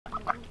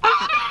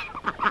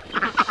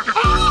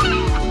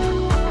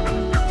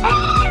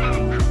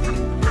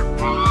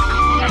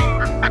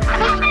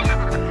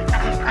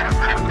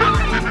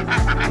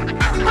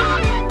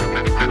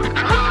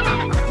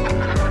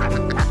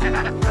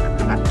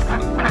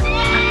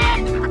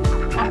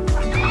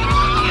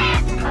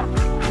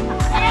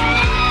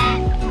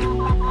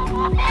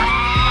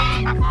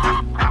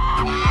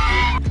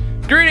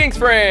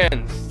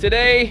friends,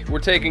 today we're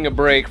taking a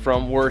break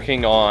from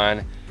working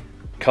on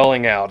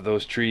culling out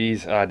those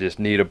trees. I just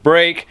need a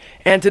break,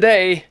 and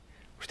today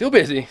we're still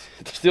busy.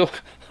 There's still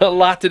a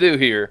lot to do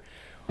here.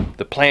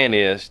 The plan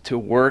is to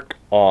work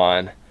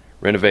on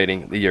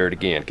renovating the yurt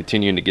again,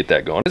 continuing to get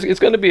that going. It's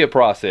going to be a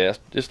process,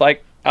 just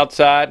like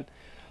outside.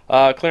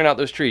 Clearing out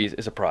those trees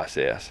is a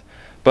process.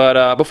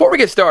 But before we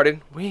get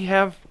started, we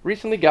have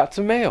recently got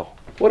some mail.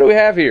 What do we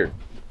have here?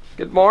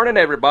 Good morning,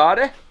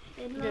 everybody.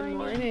 Good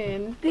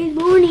morning. Good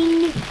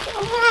morning.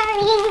 Good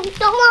morning.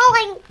 Good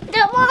morning.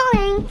 Good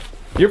morning.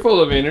 You're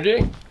full of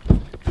energy.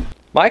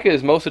 Micah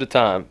is most of the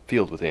time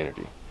filled with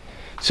energy.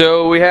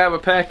 So we have a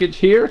package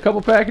here, a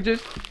couple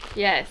packages.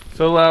 Yes.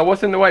 So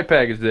what's in the white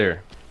package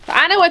there?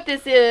 I know what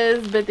this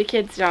is, but the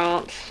kids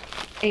don't.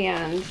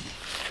 And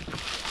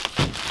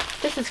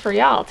this is for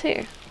y'all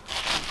too.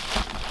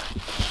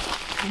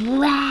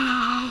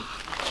 Wow.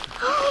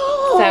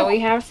 So we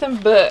have some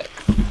books.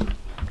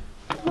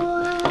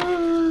 Wow.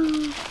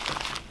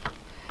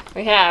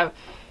 We have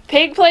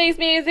Pig Plays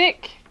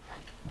Music,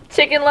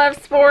 Chicken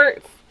Loves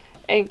Sports,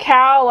 and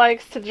Cow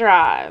Likes to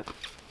Drive.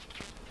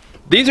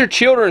 These are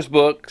children's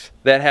books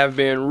that have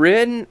been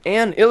written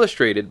and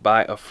illustrated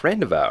by a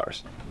friend of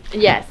ours.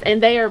 Yes,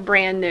 and they are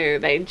brand new.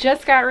 They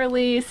just got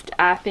released,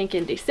 I think,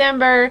 in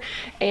December,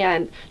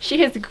 and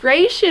she has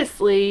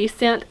graciously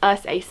sent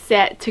us a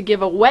set to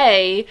give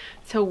away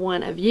to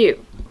one of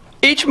you.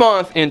 Each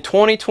month in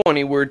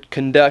 2020, we're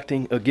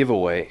conducting a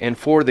giveaway, and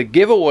for the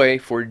giveaway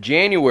for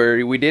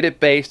January, we did it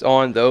based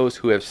on those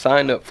who have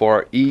signed up for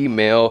our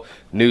email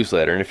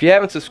newsletter. And if you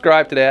haven't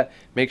subscribed to that,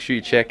 make sure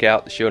you check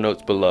out the show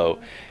notes below.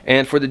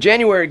 And for the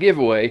January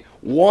giveaway,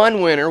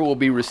 one winner will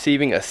be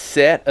receiving a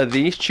set of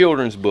these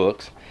children's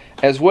books,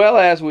 as well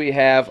as we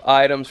have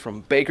items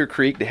from Baker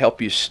Creek to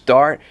help you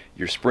start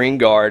your spring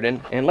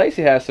garden. And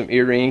Lacie has some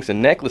earrings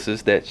and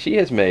necklaces that she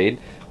has made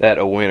that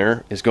a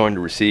winner is going to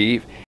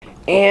receive.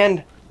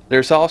 And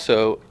there's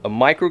also a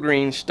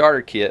microgreen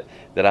starter kit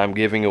that I'm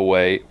giving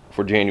away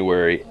for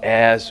January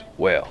as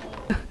well.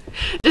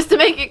 Just to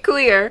make it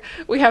clear,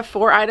 we have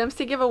 4 items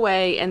to give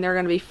away, and there are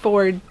going to be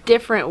 4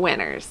 different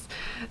winners.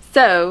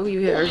 So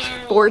there's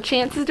 4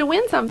 chances to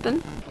win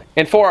something.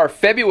 And for our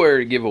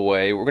February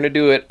giveaway, we're going to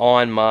do it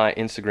on my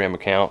Instagram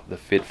account, The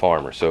Fit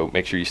Farmer. So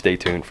make sure you stay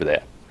tuned for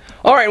that.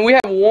 All right, and we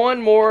have one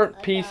more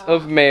piece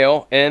of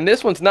mail, and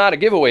this one's not a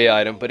giveaway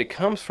item, but it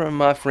comes from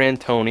my friend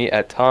Tony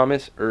at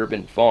Thomas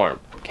Urban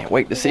Farm. Can't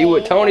wait to see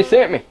what Tony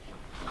sent me.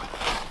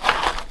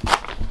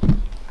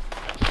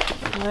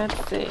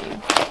 Let's see.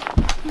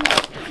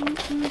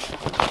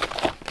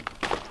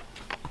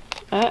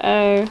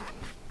 Uh-oh.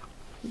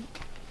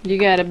 You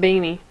got a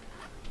beanie.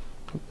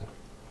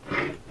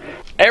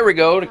 There we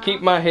go, to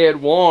keep my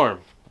head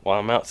warm while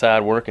I'm outside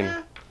working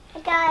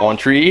on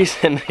trees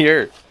in the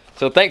yurt.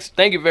 So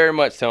thank you very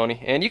much,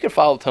 Tony. And you can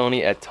follow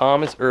Tony at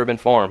Thomas Urban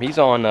Farm. He's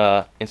on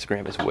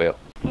Instagram as well.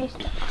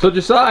 So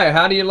Josiah,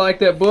 how do you like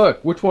that book?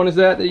 Which one is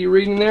that you're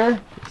reading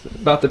there? It's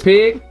about the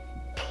pig?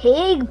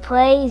 Pig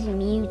plays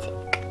music.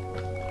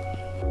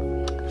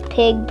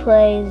 Pig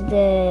plays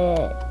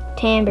the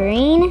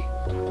tambourine.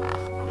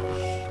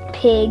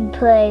 Pig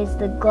plays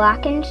the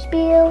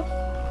glockenspiel.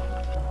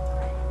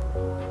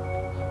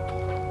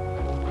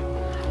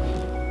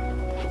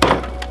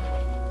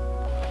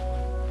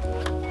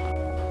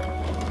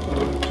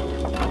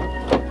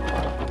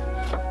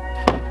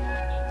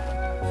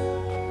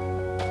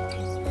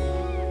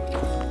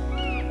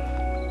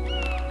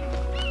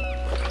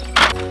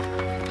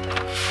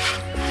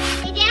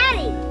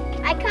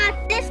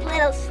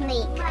 Little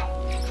sneak.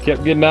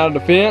 Kept getting out of the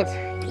fence?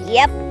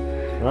 Yep.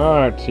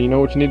 Alright, so you know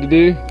what you need to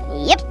do?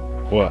 Yep.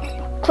 What?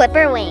 Clip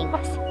her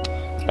wings.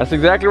 That's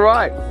exactly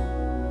right.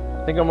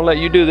 I think I'm gonna let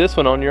you do this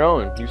one on your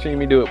own. You've seen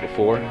me do it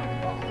before.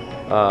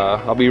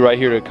 I'll be right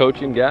here to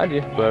coach you and guide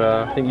you, but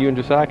I think you and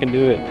Josiah can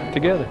do it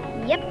together.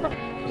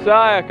 Yep.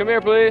 Josiah, come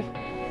here please.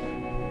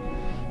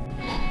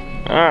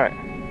 Alright.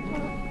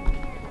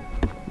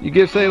 You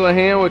give Selah a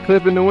hand with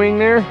clipping the wing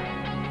there?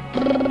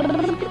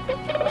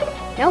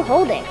 No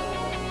holding.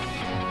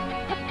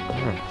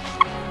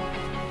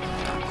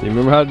 So you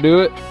remember how to do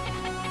it?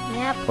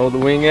 Yep. Hold the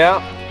wing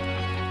out,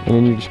 and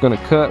then you're just gonna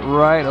cut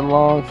right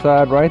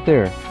alongside right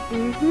there.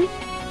 Mm-hmm.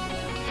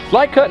 It's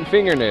like cutting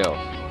fingernails.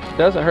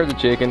 Doesn't hurt the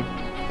chicken.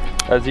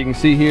 As you can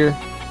see here,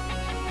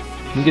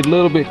 you can get a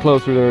little bit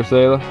closer there,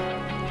 Selah.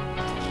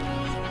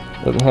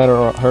 Doesn't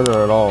hurt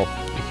her at all.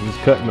 This is just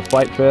cutting the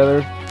flight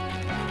feathers.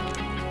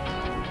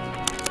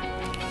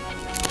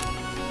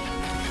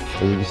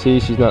 As you can see,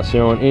 she's not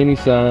showing any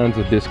signs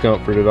of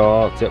discomfort at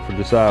all, except for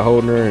Josiah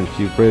holding her and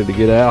she's ready to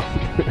get out.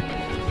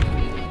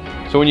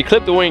 So when you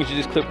clip the wings, you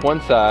just clip one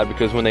side,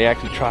 because when they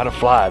actually try to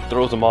fly, it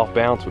throws them off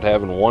balance with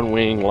having one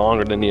wing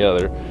longer than the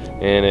other,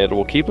 and it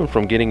will keep them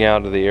from getting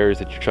out of the areas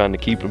that you're trying to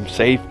keep them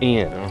safe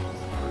in.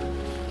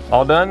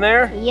 All done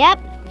there?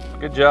 Yep.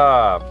 Good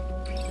job.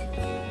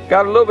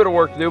 Got a little bit of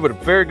work to do, but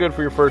very good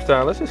for your first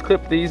time. Let's just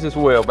clip these as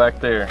well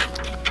back there.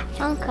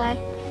 Okay.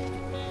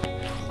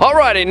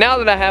 Alrighty, now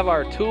that I have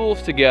our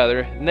tools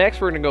together,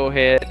 next we're gonna go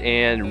ahead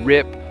and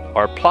rip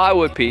are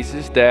plywood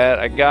pieces that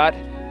I got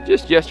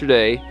just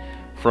yesterday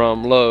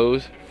from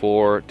Lowe's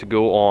to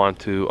go on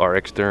to our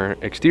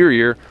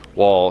exterior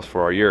walls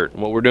for our yurt.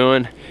 And what we're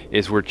doing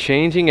is we're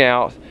changing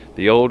out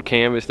the old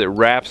canvas that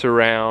wraps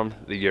around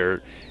the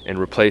yurt and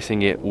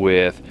replacing it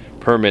with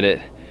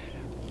permanent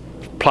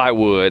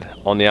plywood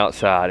on the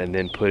outside, and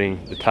then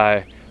putting the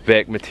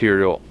Tyvek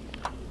material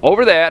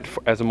over that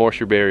as a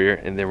moisture barrier,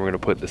 and then we're going to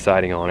put the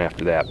siding on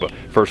after that. But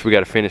first we got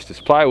to finish this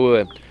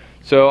plywood.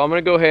 So I'm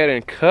going to go ahead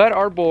and cut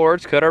our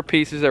boards, cut our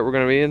pieces that we're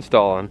going to be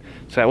installing,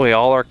 so that way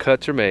all our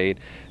cuts are made.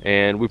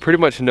 And we pretty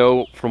much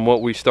know from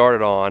what we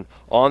started on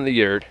the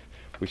yurt,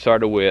 we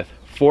started with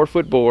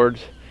 4-foot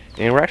boards,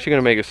 and we're actually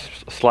going to make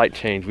a slight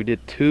change. We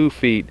did 2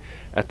 feet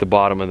at the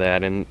bottom of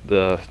that, and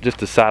just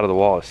the side of the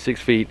wall is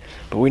 6 feet,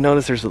 but we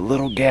notice there's a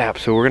little gap,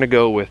 so we're going to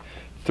go with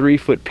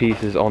 3-foot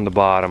pieces on the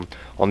bottom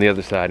on the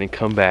other side and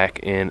come back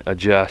and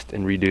adjust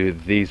and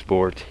redo these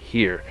boards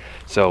here.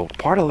 So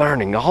part of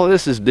learning, all of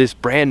this is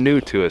brand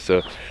new to us.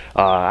 So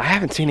I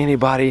haven't seen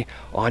anybody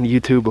on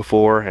YouTube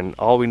before, and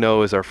all we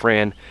know is our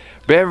friend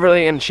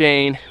Beverly and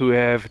Shane, who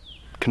have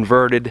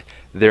converted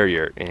their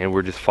yurt, and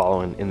we're just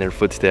following in their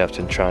footsteps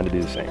and trying to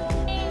do the same.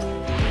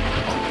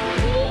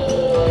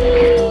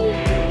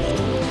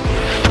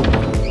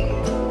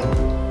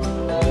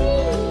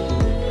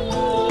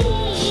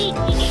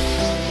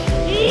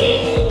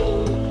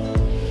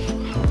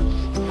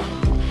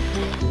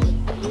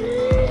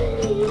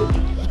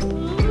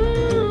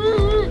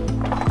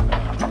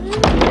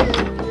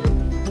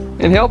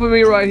 And helping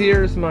me right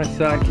here is my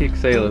sidekick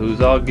Selah, who's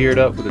all geared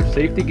up with her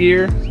safety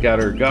gear. She's got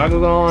her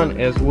goggles on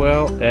as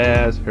well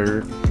as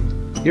her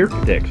ear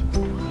protection.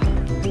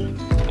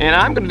 And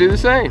I'm gonna do the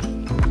same.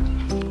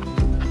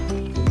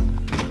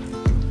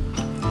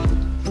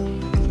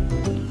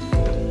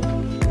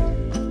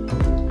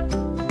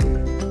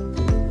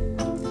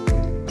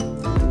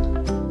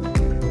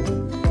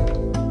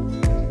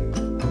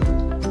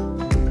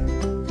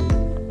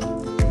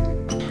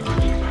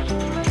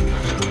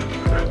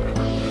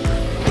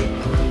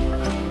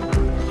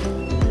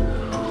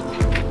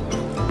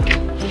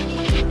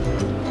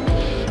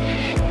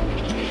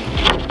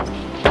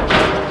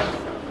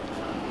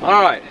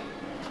 Alright,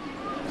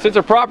 since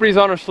our property's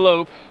on a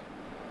slope,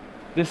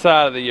 this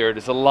side of the yurt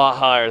is a lot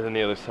higher than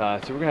the other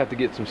side, so we're gonna have to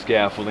get some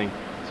scaffolding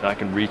so I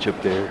can reach up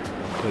there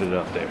and put it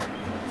up there.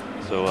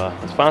 So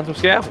let's find some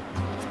scaffolding.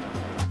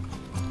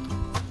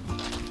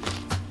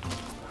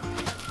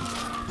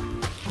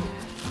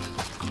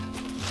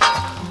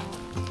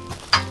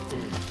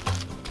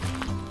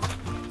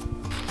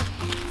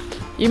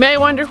 You may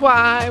wonder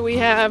why we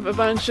have a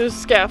bunch of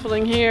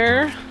scaffolding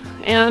here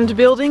and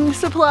building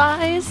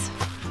supplies.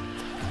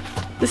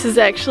 This is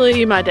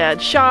actually my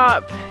dad's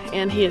shop,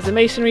 and he is a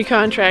masonry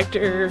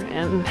contractor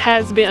and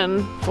has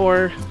been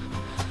for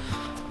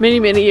many,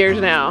 many years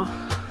now.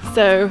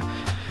 So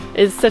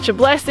it's such a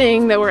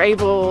blessing that we're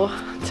able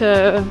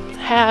to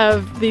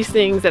have these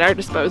things at our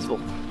disposal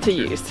to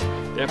use.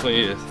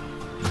 Definitely is.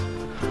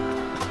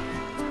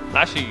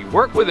 I actually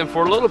worked with him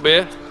for a little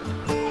bit,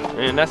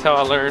 and that's how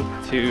I learned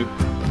to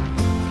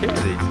carry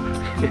these.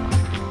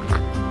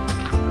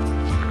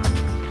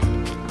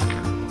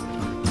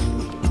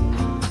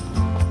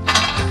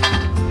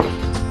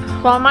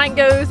 While Mike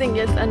goes and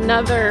gets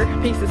another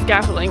piece of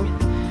scaffolding,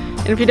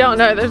 and if you don't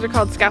know, those are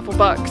called scaffold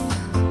bucks,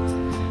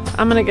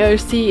 I'm gonna go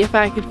see if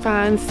I could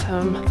find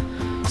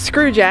some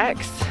screw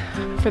jacks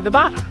for the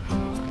bottom.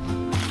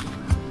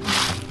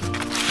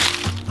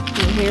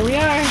 And here we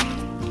are,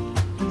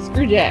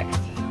 screw jacks.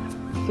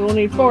 So we'll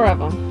need 4 of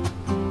them.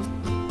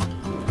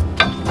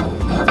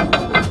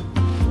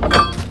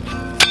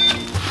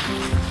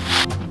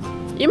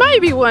 You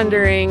might be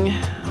wondering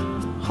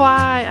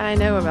why I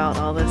know about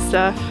all this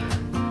stuff.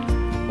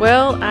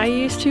 Well, I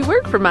used to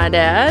work for my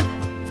dad,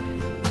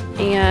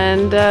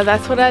 and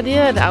that's what I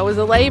did. I was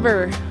a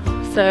laborer.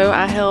 So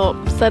I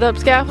helped set up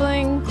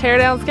scaffolding, tear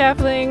down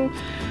scaffolding,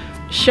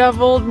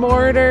 shoveled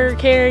mortar,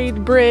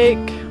 carried brick,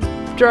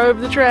 drove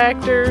the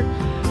tractor.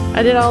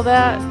 I did all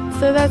that.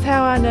 So that's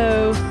how I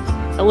know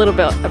a little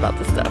bit about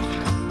this stuff.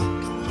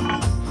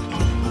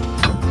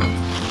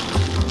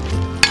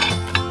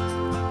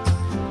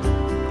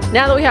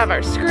 Now that we have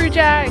our screw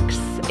jacks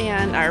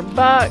and our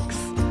bucks,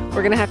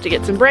 we're gonna have to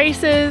get some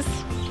braces,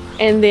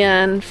 and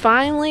then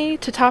finally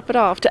to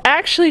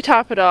actually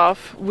top it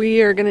off,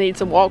 we are gonna need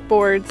some walk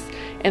boards,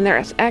 and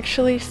there's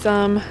actually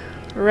some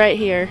right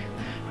here.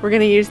 We're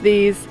gonna use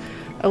these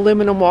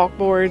aluminum walk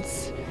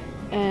boards,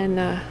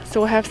 and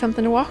so we'll have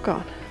something to walk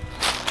on.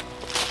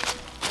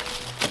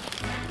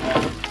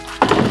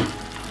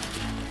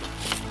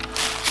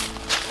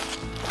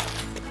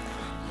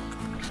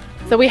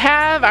 So we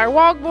have our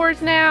walk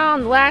boards now,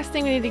 and the last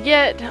thing we need to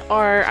get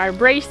are our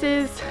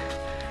braces.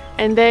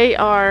 And they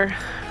are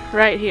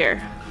right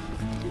here.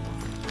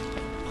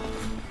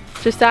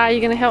 Josiah, you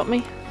gonna help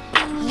me?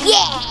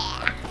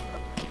 Yeah!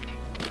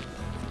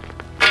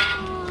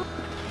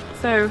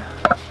 So,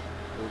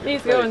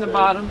 these go in the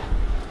bottom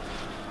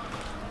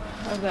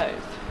of those.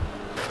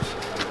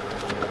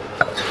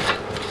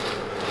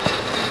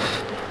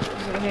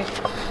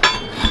 Okay.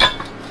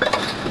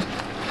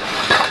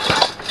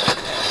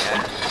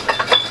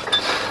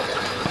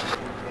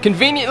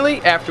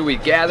 Conveniently, after we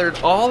gathered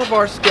all of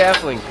our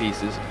scaffolding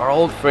pieces, our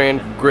old friend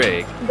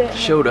Greg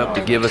showed up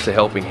to give us a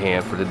helping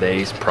hand for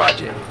today's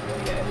project.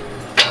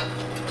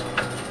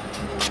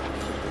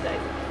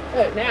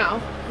 Oh, now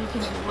you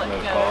can just let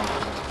go.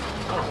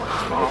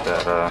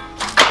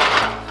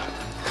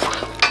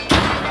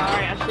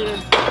 Sorry, I should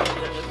have done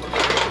this one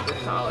super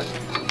solid.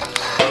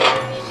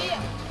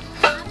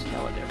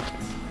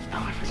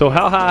 So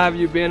how high have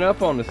you been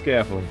up on the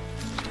scaffolding?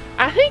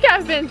 I think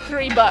I've been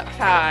 $3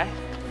 high.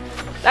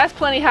 That's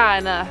plenty high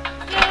enough.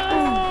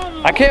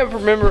 I can't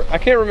remember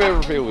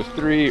if it was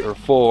 3 or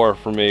 4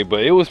 for me,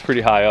 but it was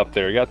pretty high up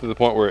there. It got to the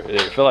point where it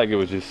felt like it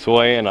was just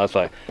swaying. I was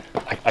like,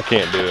 I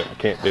can't do it. I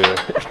can't do it.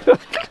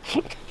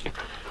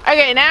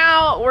 Okay,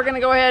 now we're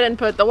gonna go ahead and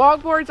put the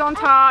wallboards on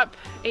top,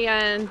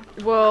 and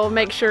we'll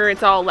make sure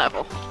it's all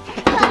level.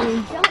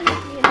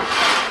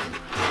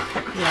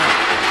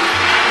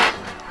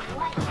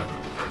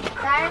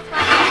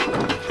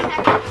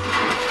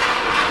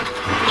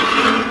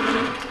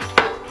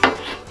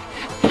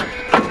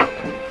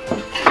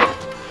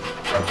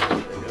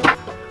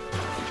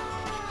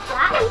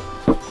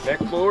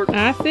 Backboard?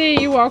 I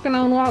see you walking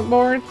on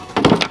walkboard.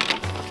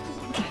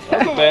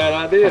 That's a bad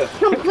idea.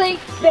 Complete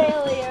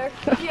failure.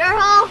 Your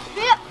whole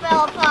ship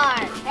fell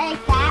apart.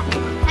 Thanks, Dad.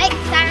 Thanks,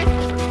 Dad.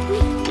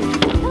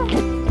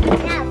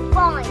 Now it's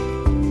falling.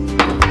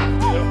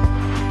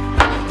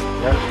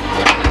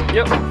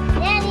 Yep.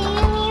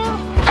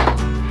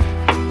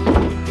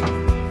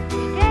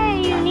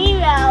 Daddy, you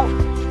need out.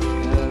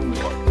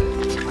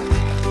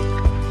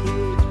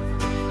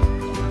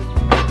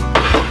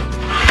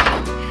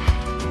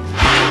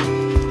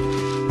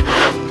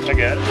 I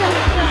got it.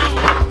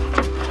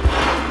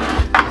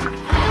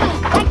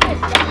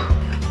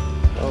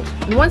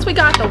 And once we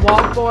got the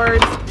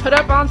wallboards put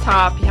up on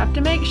top, you have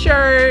to make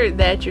sure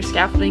that your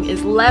scaffolding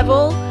is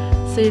level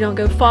so you don't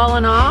go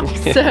falling off.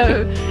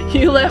 So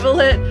you level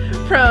it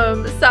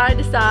from side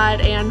to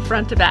side and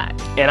front to back.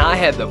 And I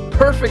had the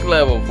perfect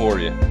level for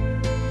you.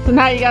 So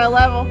now you got a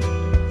level.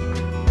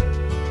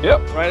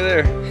 Yep, right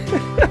there.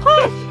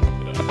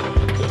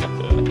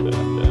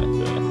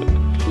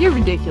 You're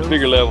ridiculous.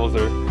 Bigger levels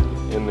are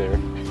in there.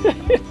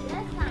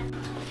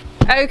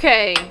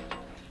 Okay,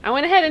 I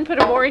went ahead and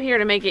put a board here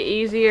to make it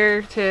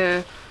easier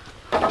to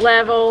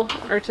level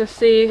or to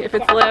see if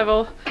it's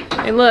level.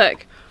 And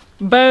look,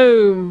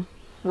 boom,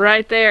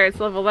 right there, it's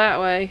level that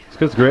way. It's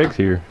because Greg's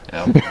here.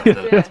 Yeah,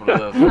 that's what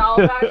it is. It's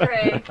all about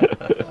Greg.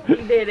 He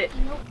did it.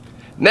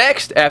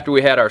 Next, after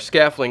we had our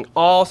scaffolding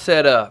all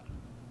set up,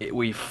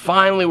 we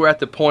finally were at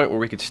the point where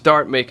we could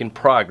start making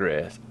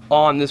progress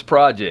on this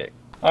project.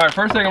 All right,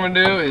 first thing I'm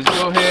gonna do is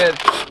go ahead,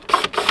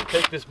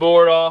 take this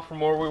board off from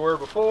where we were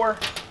before.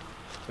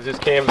 This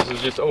canvas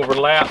is just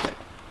overlapped,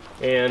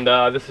 and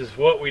this is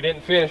what we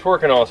didn't finish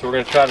working on, so we're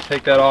gonna try to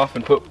take that off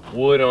and put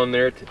wood on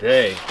there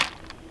today.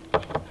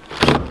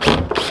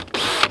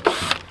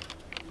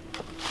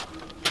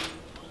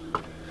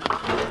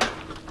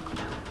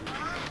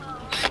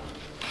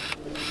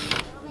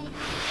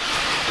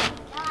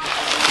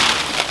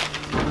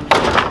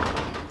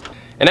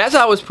 And as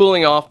I was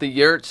pulling off the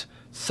yurt's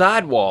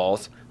side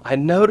walls, I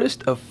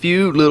noticed a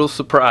few little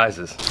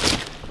surprises.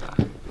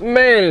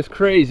 Man, it's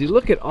crazy.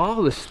 Look at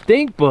all the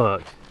stink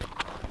bugs.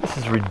 This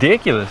is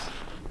ridiculous.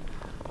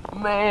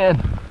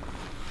 Man.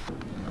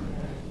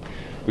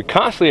 We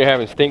constantly are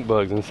having stink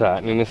bugs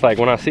inside, and it's like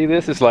when I see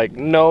this, it's like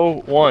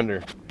no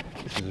wonder.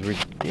 This is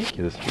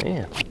ridiculous,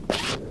 man.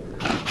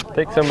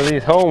 Take some of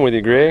these home with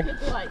you, Greg.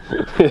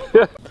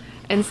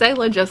 And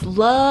Selah just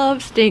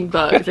loves stink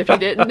bugs, if you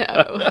didn't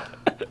know.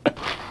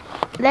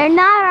 They're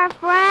not our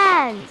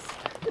friends.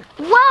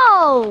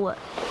 Whoa!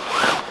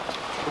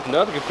 It's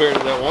nothing compared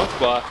to that one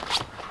spot.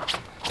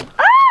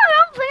 Oh,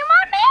 don't put them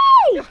on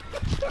me!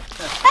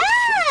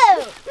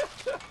 Oh!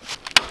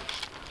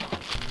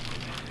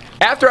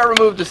 After I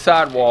removed the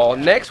sidewall,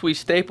 next we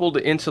stapled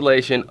the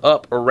insulation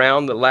up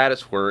around the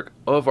lattice work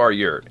of our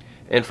yurt.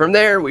 And from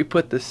there, we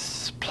put the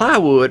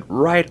plywood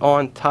right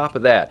on top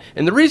of that.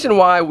 And the reason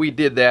why we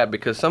did that,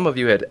 because some of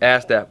you had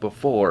asked that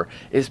before,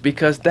 is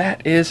because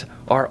that is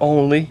our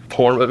only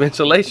form of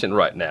insulation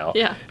right now.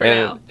 Yeah, for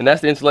now. And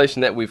that's the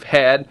insulation that we've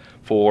had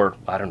for,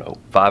 I don't know,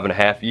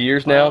 5.5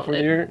 years now for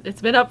the yurt.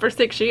 It's been up for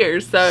 6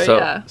 years, so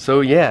yeah. So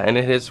yeah, and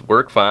it has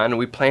worked fine, and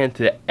we plan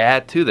to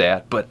add to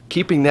that, but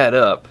keeping that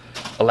up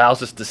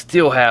allows us to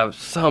still have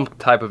some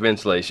type of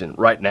insulation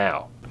right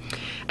now.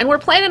 And we're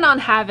planning on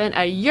having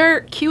a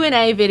yurt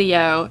Q&A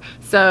video,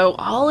 so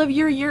all of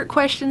your yurt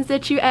questions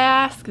that you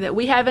ask that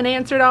we haven't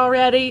answered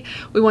already,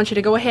 we want you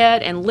to go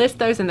ahead and list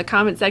those in the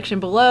comment section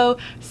below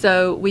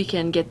so we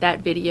can get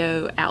that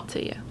video out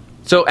to you.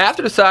 So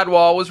after the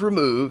sidewall was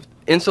removed,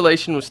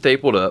 insulation was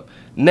stapled up.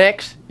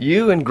 Next,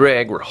 you and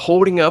Greg were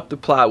holding up the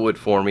plywood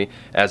for me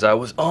as I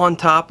was on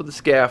top of the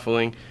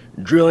scaffolding,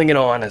 drilling it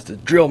on as the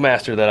drill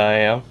master that I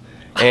am.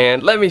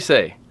 And let me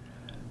say,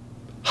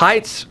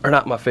 heights are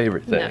not my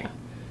favorite thing. No.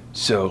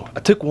 So I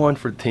took one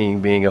for the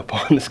team being up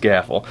on the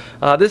scaffold.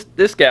 This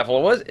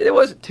scaffold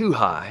wasn't too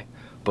high,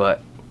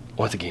 but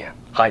once again,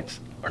 heights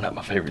are not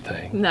my favorite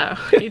thing. No,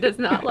 he does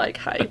not like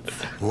heights.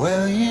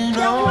 Well, you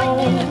know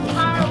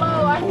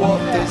what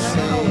they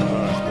say.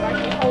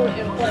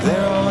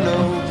 There are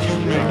no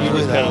kingdoms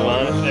without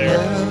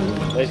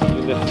rulers.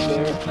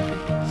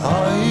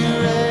 Are you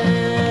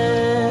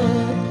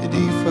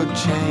ready for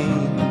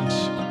change?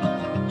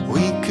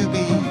 We could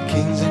be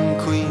kings and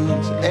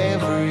queens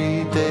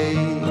every day.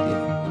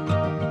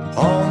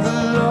 On the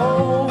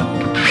low,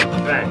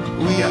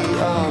 we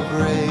are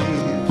brave.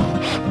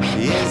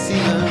 Yes,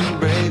 even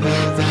braver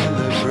than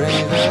the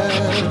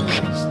bravest.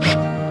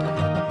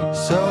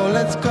 So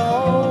let's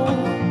go,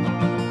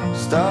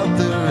 start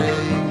the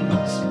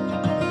race.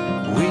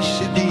 We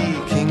should be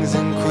kings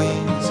and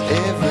queens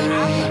every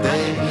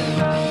day.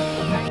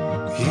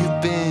 You've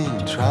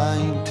been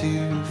trying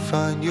to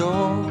find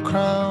your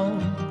crown,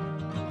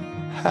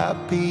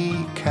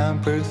 happy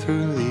camper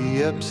through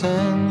the ups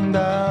and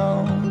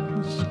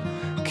downs,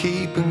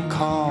 keeping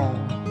calm,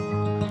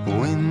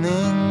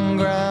 winning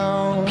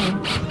ground.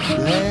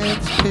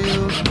 Let's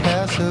build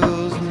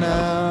castles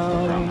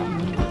now.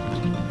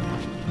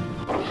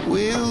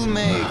 We'll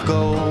make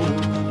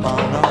gold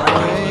on our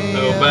way.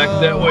 So back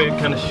that way, it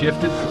kind of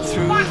shifted.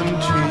 Through them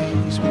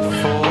trees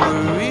before we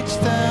reach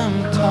them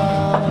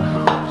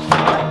tops.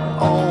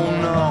 Oh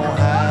no,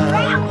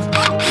 hand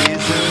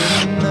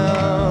isn't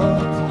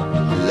enough.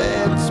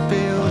 Let's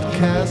build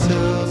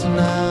castles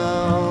now.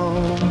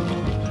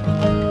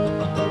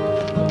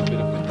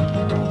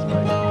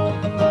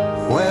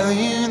 Well,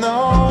 you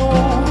know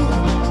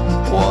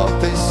what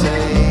they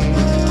say.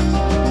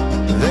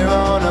 There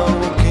are no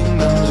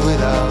kingdoms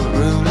without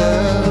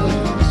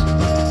rulers.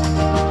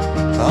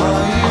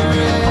 Are you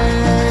ready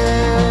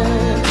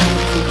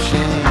for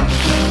change?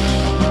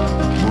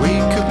 We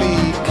could be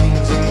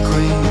kings and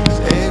queens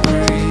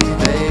every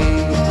day.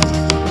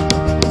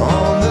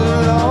 On the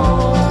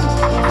low,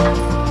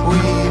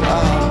 we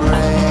are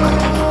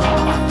brave.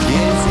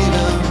 Yes,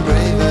 even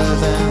braver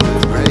than the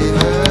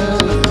bravest.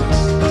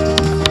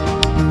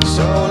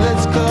 So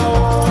let's go,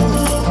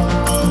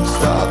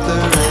 start the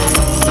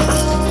race.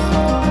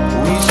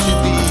 We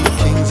should be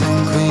kings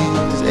and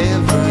queens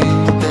every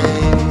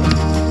day.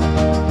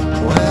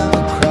 When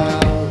the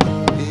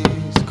crowd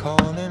is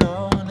calling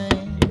our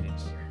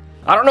names.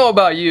 I don't know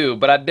about you,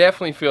 but I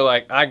definitely feel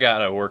like I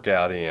got a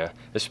workout in,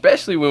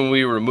 especially when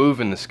we were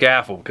moving the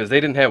scaffold because they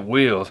didn't have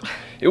wheels.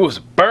 It was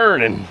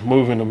burning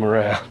moving them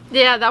around.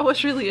 Yeah, that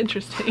was really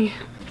interesting.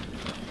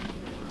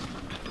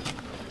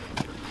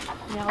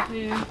 Y'all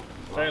do.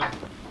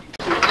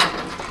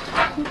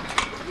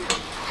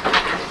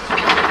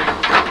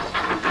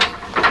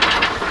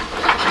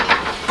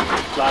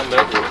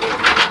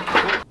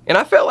 And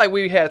I felt like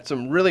we had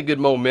some really good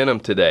momentum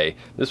today.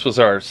 This was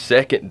our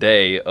second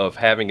day of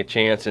having a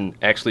chance and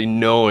actually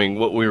knowing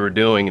what we were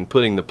doing and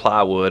putting the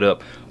plywood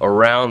up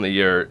around the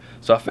yurt.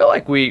 So I felt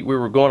like we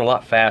were going a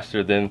lot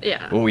faster than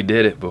when we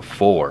did it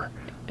before.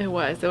 It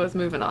was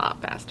moving a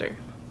lot faster.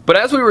 But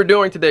as we were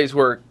doing today's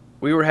work,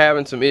 we were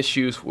having some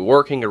issues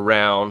working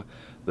around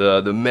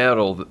the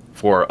metal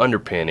for our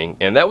underpinning,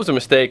 and that was a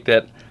mistake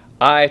that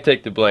I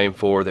take the blame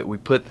for, that we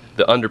put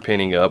the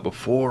underpinning up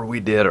before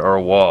we did our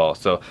wall.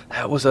 So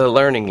that was a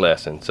learning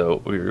lesson.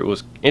 So it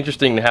was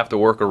interesting to have to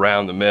work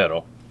around the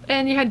metal.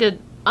 And you had to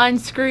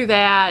unscrew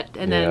that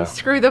and then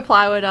screw the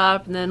plywood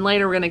up, and then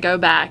later we're going to go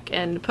back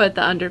and put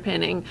the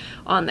underpinning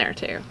on there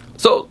too.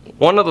 So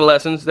one of the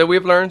lessons that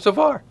we've learned so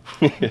far.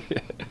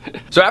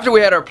 So after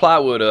we had our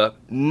plywood up,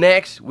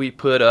 next we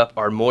put up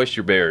our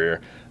moisture barrier,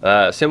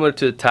 similar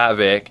to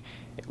Tyvek.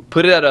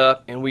 Put that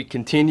up and we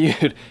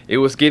continued. It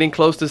was getting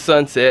close to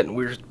sunset and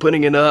we were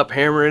putting it up,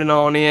 hammering it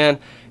on in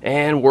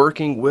and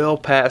working well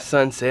past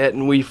sunset,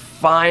 and we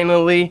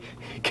finally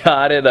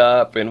got it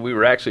up, and we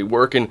were actually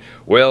working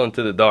well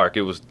into the dark.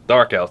 It was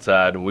dark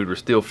outside and we were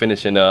still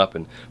finishing up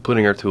and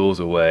putting our tools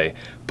away,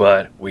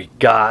 but we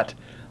got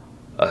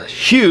a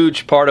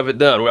huge part of it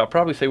done. Well, I'll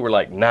probably say we're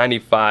like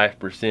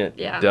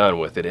 95% done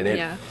with it, and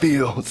it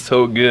feels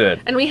so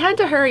good. And we had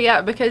to hurry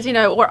up because, you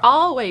know, we're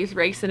always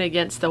racing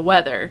against the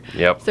weather.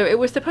 Yep. So it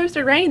was supposed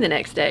to rain the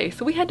next day,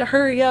 so we had to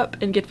hurry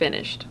up and get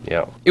finished.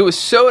 Yeah. It was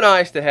so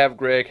nice to have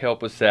Greg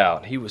help us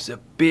out. He was a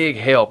big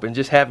help, and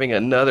just having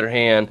another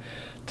hand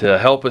to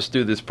help us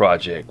do this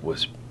project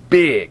was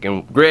big.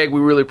 And Greg, we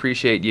really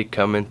appreciate you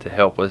coming to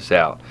help us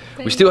out.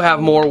 We still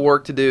have more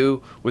work to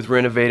do with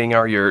renovating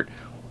our yurt.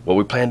 What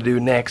we plan to do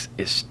next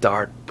is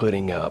start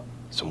putting up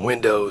some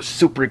windows.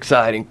 Super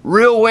exciting.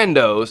 Real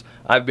windows.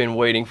 I've been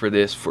waiting for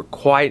this for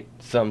quite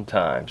some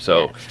time,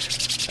 so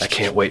I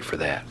can't wait for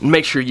that.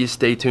 Make sure you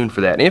stay tuned for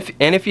that.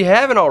 And if you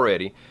haven't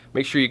already,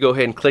 make sure you go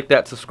ahead and click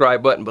that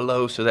subscribe button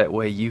below so that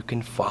way you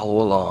can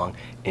follow along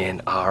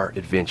in our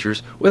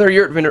adventures with our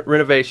yurt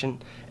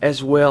renovation,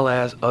 as well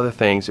as other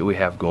things that we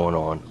have going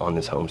on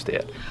this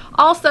homestead.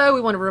 Also,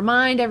 we want to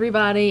remind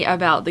everybody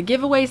about the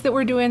giveaways that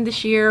we're doing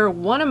this year,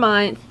 one a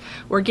month.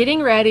 We're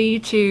getting ready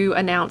to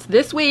announce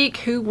this week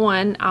who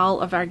won all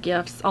of our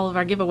gifts, all of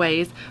our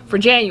giveaways for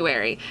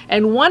January.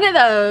 And one of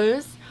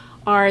those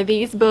are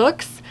these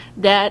books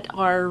that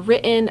are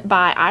written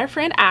by our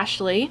friend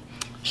Ashley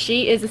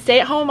She is a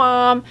stay-at-home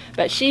mom,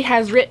 but she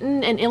has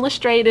written and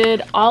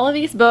illustrated all of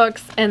these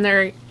books, and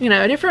they're, you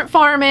know, different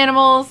farm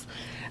animals.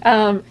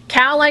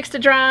 Cow likes to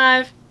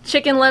drive,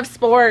 chicken loves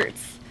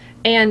sports,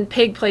 and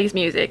pig plays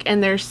music,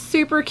 and they're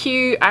super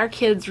cute. Our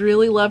kids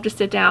really love to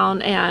sit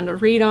down and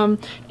read them,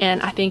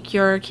 and I think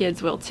your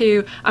kids will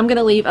too. I'm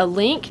gonna leave a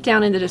link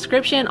down in the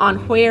description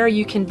on where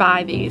you can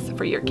buy these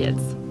for your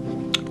kids.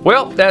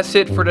 Well, that's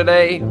it for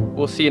today.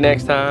 We'll see you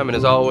next time, and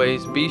as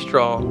always, be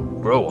strong,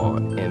 grow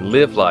on, and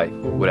live life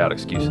without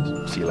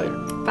excuses. See you later.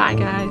 Bye,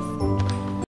 guys.